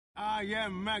I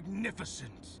am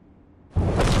magnificent.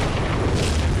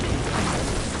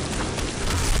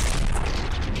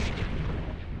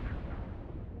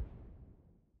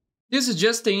 This is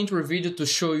just the intro video to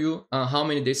show you how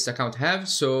many days this account have.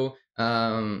 So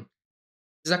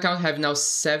this account have now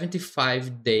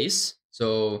 75 days.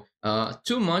 So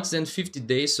 2 months and 50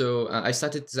 days. So I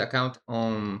started this account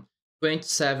on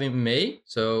 27 May.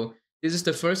 So this is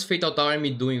the first Fatal Tower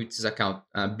I'm doing with this account,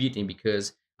 beating,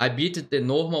 because I beat the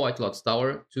normal White Lotus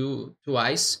Tower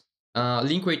twice.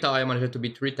 Linkway Tower I managed to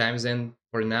beat 3 times, and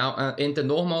for now, and the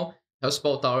normal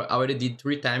Hellspawn Tower I already did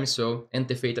 3 times. So, and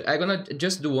the Fatal, I'm gonna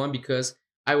just do one because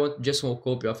I want just one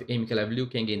copy of Amical level Liu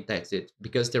Kang and that's it.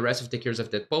 Because the rest of the characters of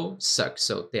that pool suck,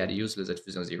 so they are useless at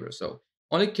Fusion Zero. So,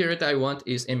 only character I want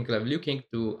is Amical level Liu Kang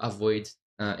to avoid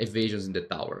evasions in the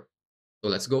tower. So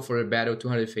let's go for a battle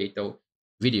 200 Fatal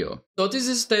video. So this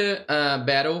is the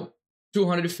battle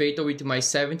 200 Fatal with my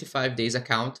 75 days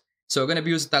account. So I'm gonna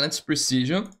be using Talent's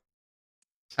Precision.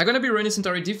 I'm gonna be running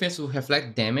Centauri Defense to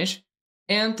reflect damage,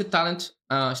 and the talent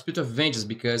Spirit of Vengeance,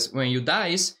 because when you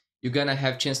dies, you're gonna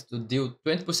have chance to deal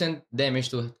 20% damage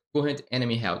to current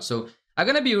enemy health. So I'm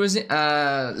gonna be using,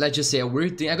 let's just say a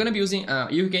weird thing. I'm gonna be using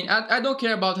Hurricane. I don't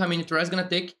care about how many tries it's gonna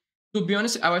take. To be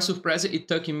honest, I was surprised it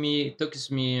took me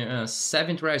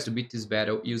 7 tries to beat this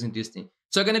battle using this thing.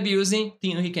 So I'm gonna be using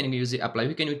Hurricane, apply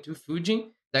Hurricane with 2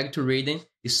 Fujin, tag to Raiden,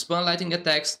 spam lightning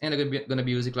attacks, and I'm gonna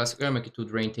be using Classic Armor to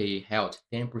drain the health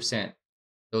 10%.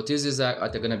 So this is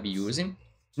what I'm gonna be using.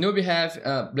 Now we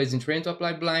have Blazing Train to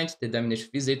apply blind, the Domination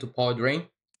Visage to power drain.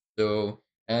 So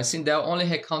Sindel only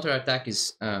her counter attack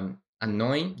is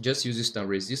annoying, just use stun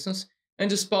resistance. And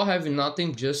the Spell have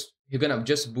nothing, just you're gonna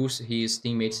just boost his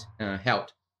teammates'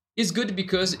 health. It's good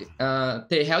because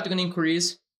the health gonna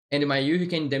increase and my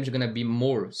Hurricane damage is gonna be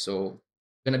more, so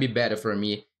gonna be better for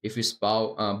me if you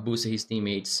Spell boost his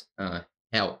teammates'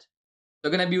 health. So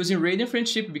I'm gonna be using Radiant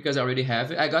Friendship because I already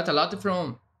have it. I got a lot of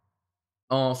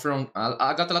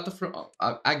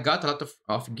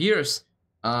gears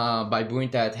by doing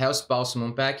that Hellspawn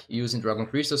summon pack using Dragon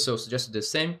Crystal, so it's just the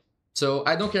same. So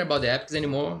I don't care about the epics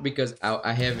anymore because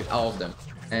I have all of them,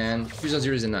 and Fusion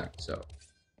Zero is enough. So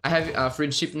I have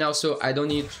Friendship now, so I don't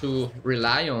need to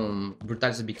rely on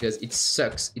Brutality because it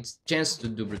sucks. It's chance to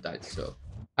do Brutality. So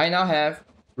I now have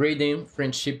Radiant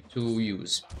Friendship to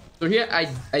use. So here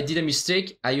I did a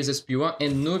mistake. I used SP1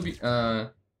 and Noob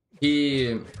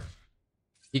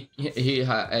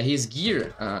his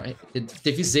gear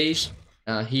the Visage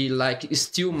he like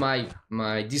steal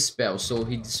my dispel, so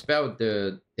he dispelled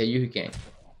the Hurricane.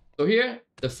 So here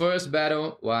the first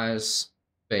battle was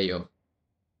fail,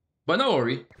 but no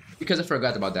worry because I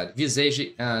forgot about that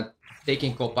Visage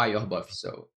taking Copa your buff.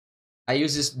 So I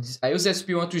use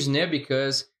SP1 to snare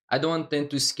because I don't want them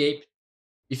to escape.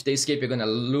 If they escape, you're gonna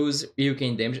lose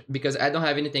Hurricane damage because I don't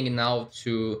have anything now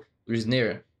to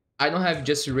snare. I don't have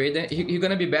just Raiden. He's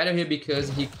gonna be better here because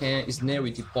he can snare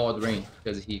with the power drain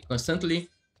because he constantly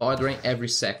power drain every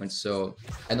second. So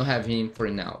I don't have him for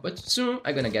now, but soon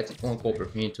I'm gonna get one copper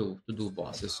for him to do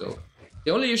bosses. So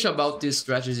the only issue about this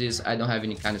strategy is I don't have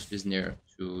any kind of snare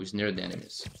to snare the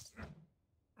enemies.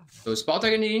 So Spot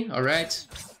Agony, alright,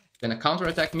 gonna counter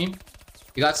attack me.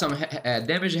 He got some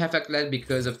damage effect led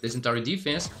because of the Centauri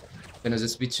defense. Gonna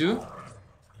use SP2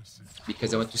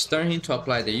 because I want to stun him to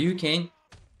apply the Hurricane.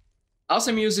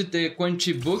 Also, I'm using the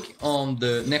Quantity book on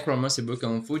the Necromancy book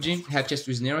on Fuji. Have chance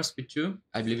to snare SP2.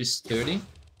 I believe it's 30.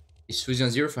 It's Fusion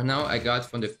Zero for now. I got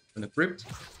from the crypt.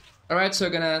 Alright, so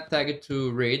I'm gonna tag it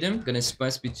to Raiden. Gonna spam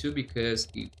SP2 because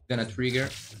it's gonna trigger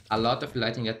a lot of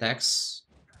lightning attacks.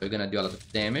 So we're gonna do a lot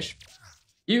of damage.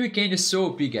 Hurricane is so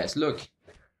OP, guys. Look.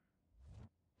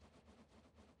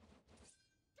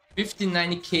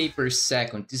 59k per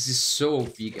second. This is so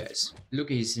OP, guys.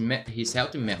 Look at his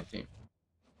health melting.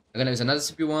 I'm gonna use another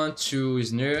CP1 to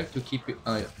snare to keep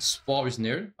Spore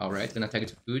snare. Alright, gonna tag it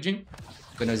to Fujin.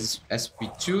 Gonna use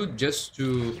SP2 just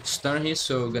to stun him,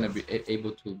 so gonna be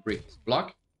able to break his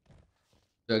block.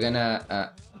 So I'm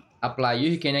gonna apply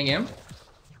Hurricane again.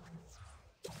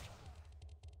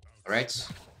 Alright.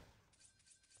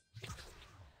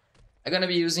 I'm gonna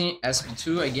be using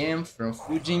SP2 again from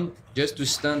Fujin just to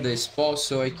stun the Spore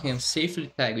so I can safely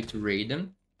tag it to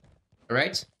Raiden.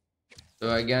 Alright. So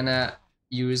I'm gonna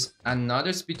use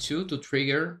another SP2 to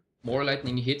trigger more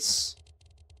lightning hits.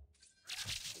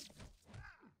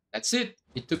 That's it.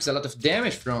 It took a lot of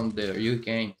damage from the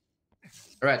Hurricane.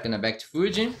 Alright, gonna back to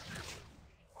Fuji.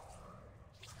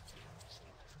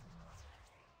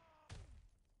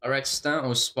 Alright, stun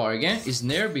on Spore again. Is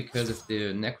near because of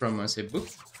the Necromancy book.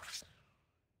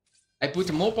 I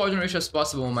put more power generation as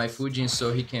possible on my Fujin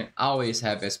so he can always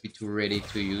have SP2 ready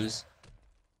to use.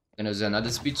 Gonna use another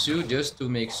speed 2 just to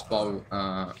make Spawn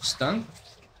stun.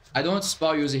 I don't want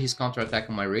Spawn using his counter attack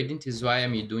on my Radiant, is why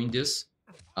I'm doing this.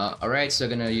 Alright, so I'm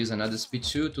gonna use another speed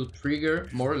 2 to trigger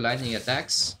more lightning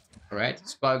attacks. Alright,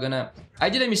 Spawn gonna...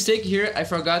 I did a mistake here, I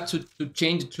forgot to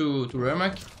change to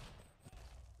Ramak.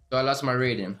 So I lost my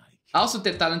Radiant. Also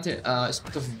the talent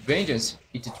Spirit of Vengeance,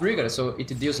 it triggers, so it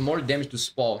deals more damage to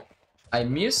Spawn. I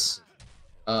miss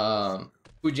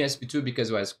Fuji SP2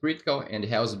 because it was critical, and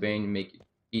Hellspawn make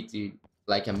it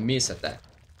like a miss attack.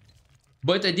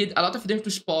 But I did a lot of damage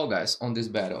to Spawn, guys, on this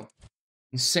battle.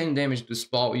 Insane damage to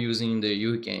Spawn using the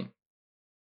Hurricane.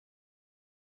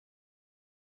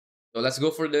 So let's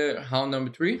go for the round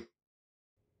number 3.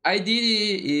 I did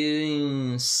it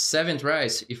in 7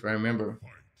 tries, if I remember.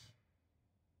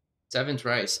 7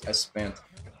 tries I spent.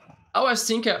 I was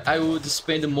thinking I would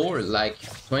spend more, like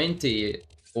 20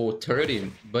 or 30,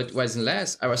 but it was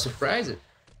less. I was surprised.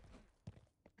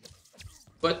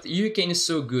 But Hurricane is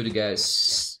so good,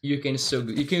 guys. Hurricane is so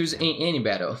good. You can use it in any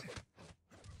battle.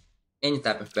 Any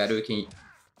type of battle,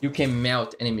 you can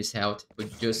melt enemies' health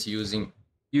with just using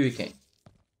Hurricane.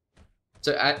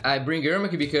 So I bring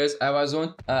Ermac because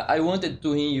I wanted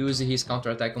to use his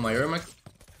counter attack on my Ermac,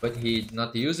 but he did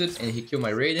not use it, and he killed my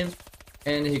Radiant,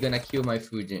 and he gonna kill my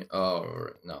Fuji.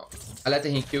 Oh no, I let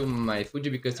him kill my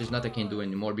Fuji because there's nothing I can do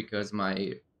anymore because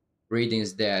my Radiant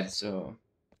is dead. So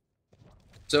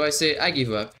I say I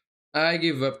give up. I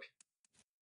give up.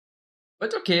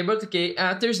 But okay.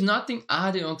 There's nothing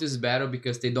added on this battle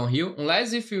because they don't heal,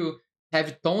 unless if you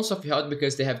have tons of health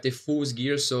because they have the full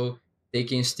gear, so they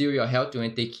can steal your health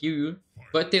when they kill you.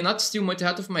 But they not steal much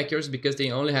health of my characters because they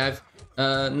only have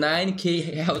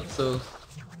 9k health, so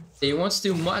they won't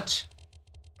steal much.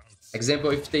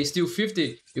 Example, if they steal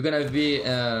 50, you're gonna be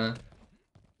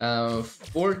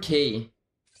 4k.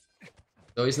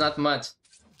 So it's not much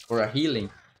for a healing.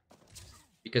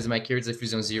 Because my characters are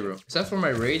fusion 0. Except for my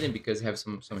Radiant because I have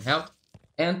some health.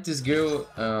 And this girl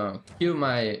kill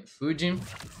my Fuji.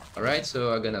 Alright,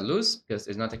 so I'm gonna lose because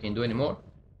there's nothing I can do anymore.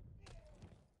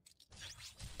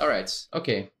 Alright,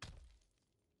 okay.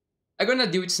 I'm gonna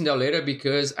deal with Sindel later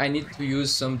because I need to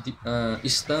use some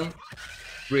stun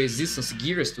resistance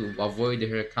gears to avoid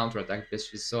her counter attack because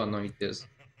she's so annoying with this.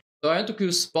 So I want to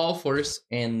kill Spawn first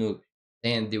and Noob,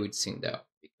 then deal with Sindel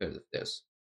because of this.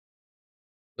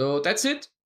 So that's it.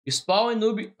 Spawn and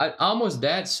Noob are almost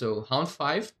dead, so round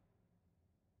 5.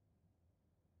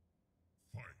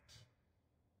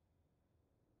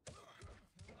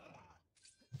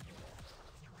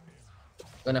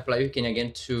 Gonna play Hurricane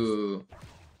again to...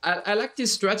 I like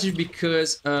this strategy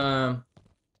because my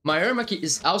Ermac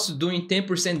is also doing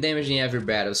 10% damage in every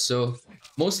battle, so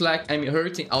most likely I'm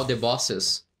hurting all the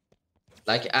bosses.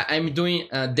 Like I'm doing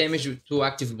damage to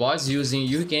active boss using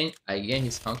Hurricane. Again,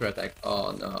 his counter attack.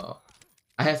 Oh no.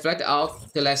 I have flagged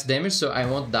out the last damage, so I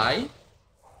won't die.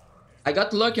 I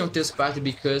got lucky on this part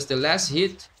because the last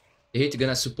hit, the hit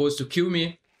gonna supposed to kill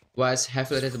me, was half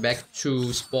flagged back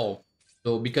to Spawn.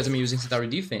 So because I'm using Centauri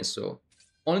defense, so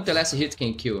only the last hit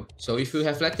can kill. So if you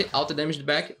have flagged out the damage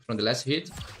back from the last hit,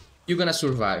 you're gonna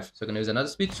survive. So I'm gonna use another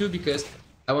speed 2 because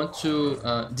I want to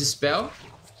dispel.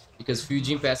 Because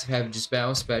Fuji passive have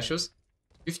dispel specials.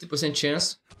 50%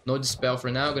 chance, no dispel for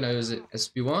now. I'm gonna use it as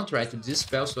SP1, try to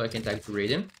dispel so I can tag to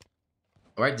Raiden.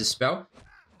 Alright, dispel.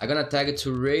 I'm gonna tag it to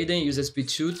Raiden, use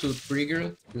SP2 to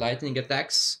trigger lightning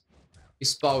attacks.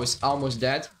 His Spawn is almost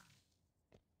dead.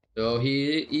 So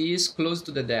he is close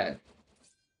to the dead.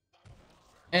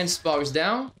 And Spawn is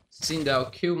down.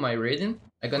 Sindel kill my Raiden.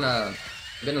 I'm gonna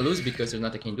lose because there's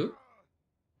nothing I can do.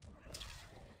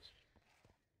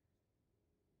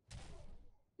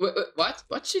 What?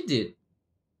 What she did?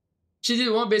 She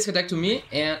did one basic attack to me,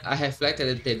 and I have flagged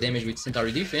the damage with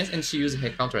Centauri defense, and she used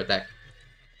her counter attack.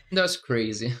 That was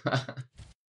crazy.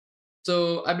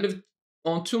 So I believe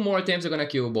on 2 more attempts I'm gonna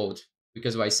kill both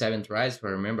because by 7 tries, if I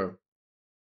remember.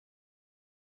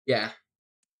 Yeah.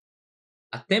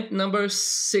 Attempt number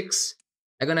 6.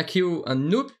 I'm gonna kill a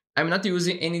Noob. I'm not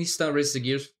using any stun resist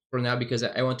gears for now because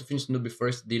I want to finish Noob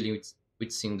first dealing with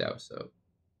Sindel. So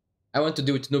I want to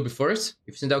deal with Noob first.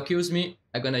 If Sindel kills me,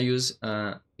 I'm gonna use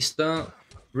stun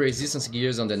resistance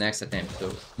gears on the next attempt. So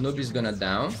Noob is gonna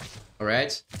down.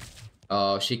 Alright.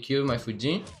 She killed my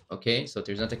Fujin. Okay, so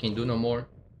there's nothing I can do no more.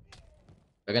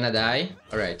 I'm gonna die.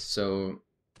 Alright, so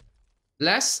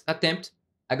last attempt,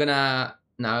 I'm gonna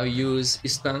now use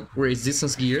stun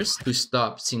resistance gears to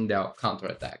stop Sindel counter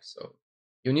attack. So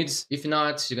you need, if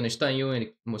not, you're gonna stun you and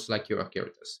most likely your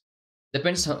characters.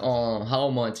 Depends on how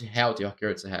much health your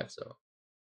characters have. So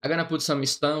I'm gonna put some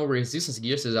stun resistance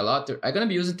gears. There's a lot. I'm gonna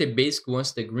be using the basic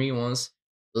ones, the green ones,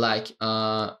 like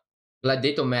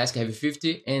Gladiator Mask have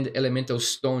 50, and Elemental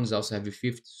Stones also have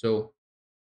 50. So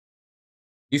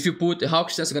if you put the Hawk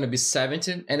Stance, it's gonna be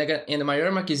 70, and again, and my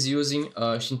Ermac is using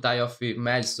Shintai of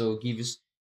Magic, so gives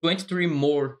 23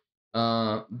 more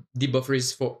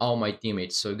debuffers for all my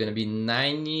teammates. So it's gonna be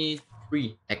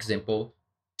 93 example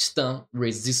stun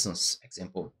resistance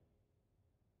example.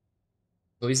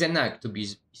 So it's enough to be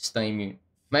stun immune.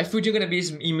 My Fuji gonna be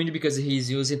immune because he's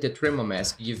using the Tremor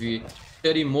Mask, give you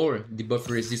 30 more debuff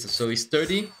resistance. So it's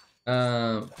 30,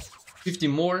 50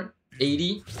 more,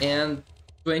 80, and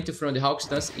 20 from the Hawk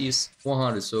stance is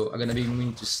 100. So I'm gonna be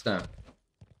immune to stun.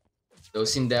 So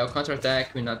Sindel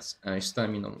counterattack will not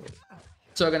stun me no more.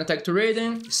 So I'm gonna attack to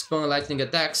Raiden, spawn lightning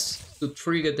attacks to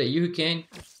trigger the Hurricane.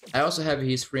 I also have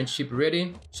his friendship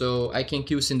ready, so I can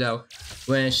kill Sindel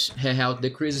when her health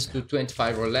decreases to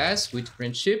 25 or less with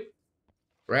friendship.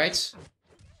 Right?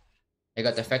 I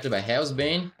got affected by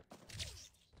Hellspawn.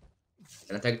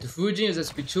 Gonna attack to Fuji, use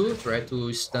SP2, try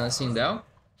to stun Sindel.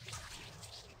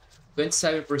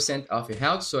 27% of your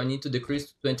health, so I need to decrease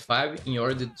to 25 in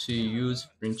order to use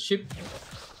friendship.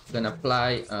 Gonna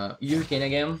apply Hurricane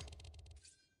again.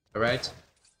 Alright.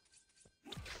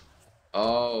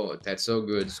 Oh, that's so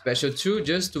good. Special 2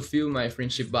 just to fill my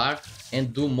friendship bar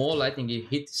and do more lightning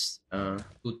hits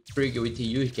to trigger with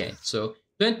the Hurricane. So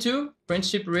 22,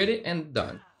 friendship ready and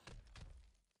done.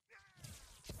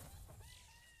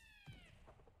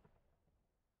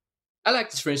 I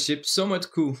like this friendship, so much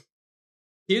cool.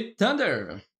 Hit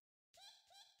Thunder.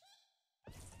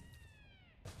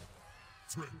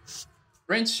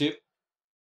 Friendship.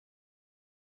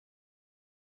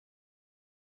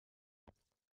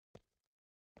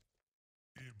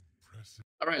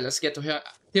 Alright, let's get to here.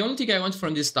 The only thing I want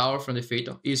from this tower, from the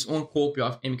Fatal, is one copy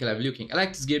of MK Level Liu King. I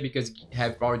like this gear because it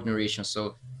have power generation,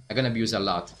 so I'm gonna abuse a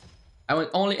lot. I want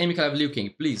only MK Level Liu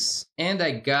King, please. And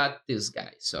I got this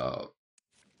guy, so...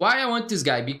 Why I want this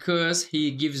guy? Because he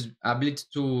gives ability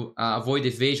to avoid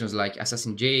evasions like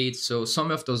Assassin Jade. So some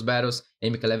of those battles,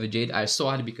 MK Level Jade, are so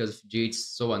hard because Jade's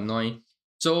so annoying.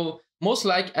 So most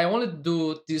like I only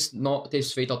do this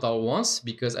Fatal Tower once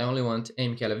because I only want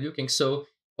MK Level Liu King. So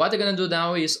what I'm gonna do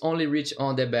now is only reach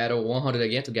on the battle 100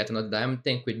 again to get another diamond,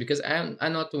 then quit. Because I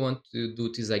not want to do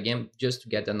this again just to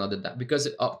get another diamond. Because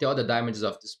of the other diamonds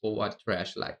of this pool are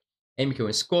trash, like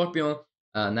MK1 Scorpion,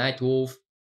 Night Wolf,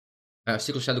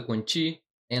 Cycle Shadow Quanti,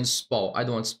 and Spawn. I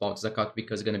don't want Spawn to account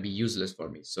because it's gonna be useless for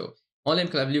me. So only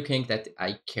MK Level Liu King that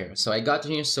I care. So I got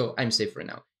him, so I'm safe for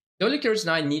now. The only cards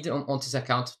now I need on this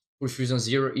account for Fusion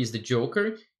 0 is the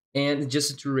Joker and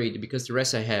just to raid, because the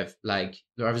rest I have like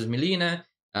Larvis Melina,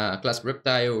 Classic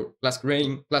Reptile, Classic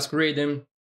Rain, Classic Raiden,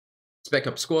 Spec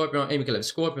Up Scorpion, MK Level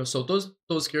Scorpion. So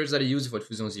those cards that I use for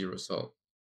Fusion 0. So,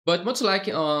 but much like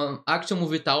Action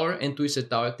Movie Tower and Twisted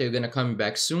Tower, they're gonna come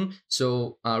back soon.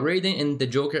 So Raiden and the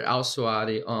Joker also are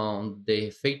on the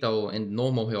Fatal and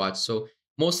normal rewards. So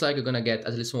most likely gonna get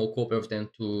at least one copy of them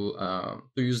to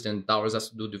use them towers as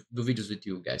to do videos with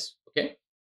you guys. Okay.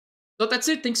 So that's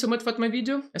it. Thanks so much for my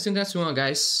video. I'll see you next one,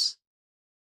 guys.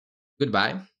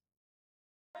 Goodbye.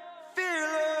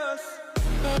 Fearless.